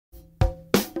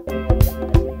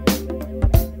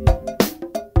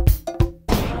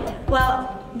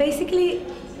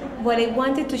what I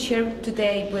wanted to share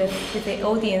today with the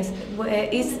audience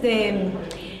is the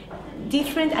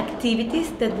different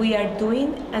activities that we are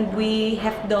doing and we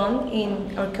have done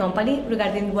in our company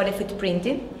regarding water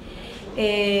footprinting,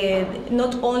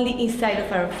 not only inside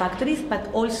of our factories,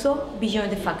 but also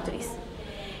beyond the factories.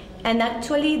 And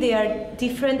actually, there are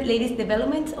different latest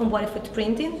developments on water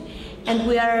footprinting, and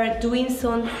we are doing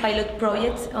some pilot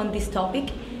projects on this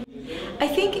topic. I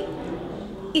think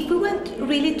if we want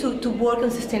really to work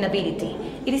on sustainability,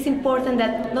 it is important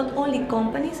that not only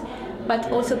companies,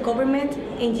 but also government,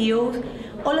 NGOs,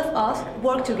 all of us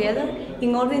work together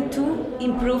in order to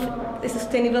improve the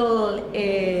sustainable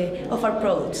of our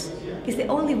products. It's the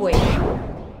only way.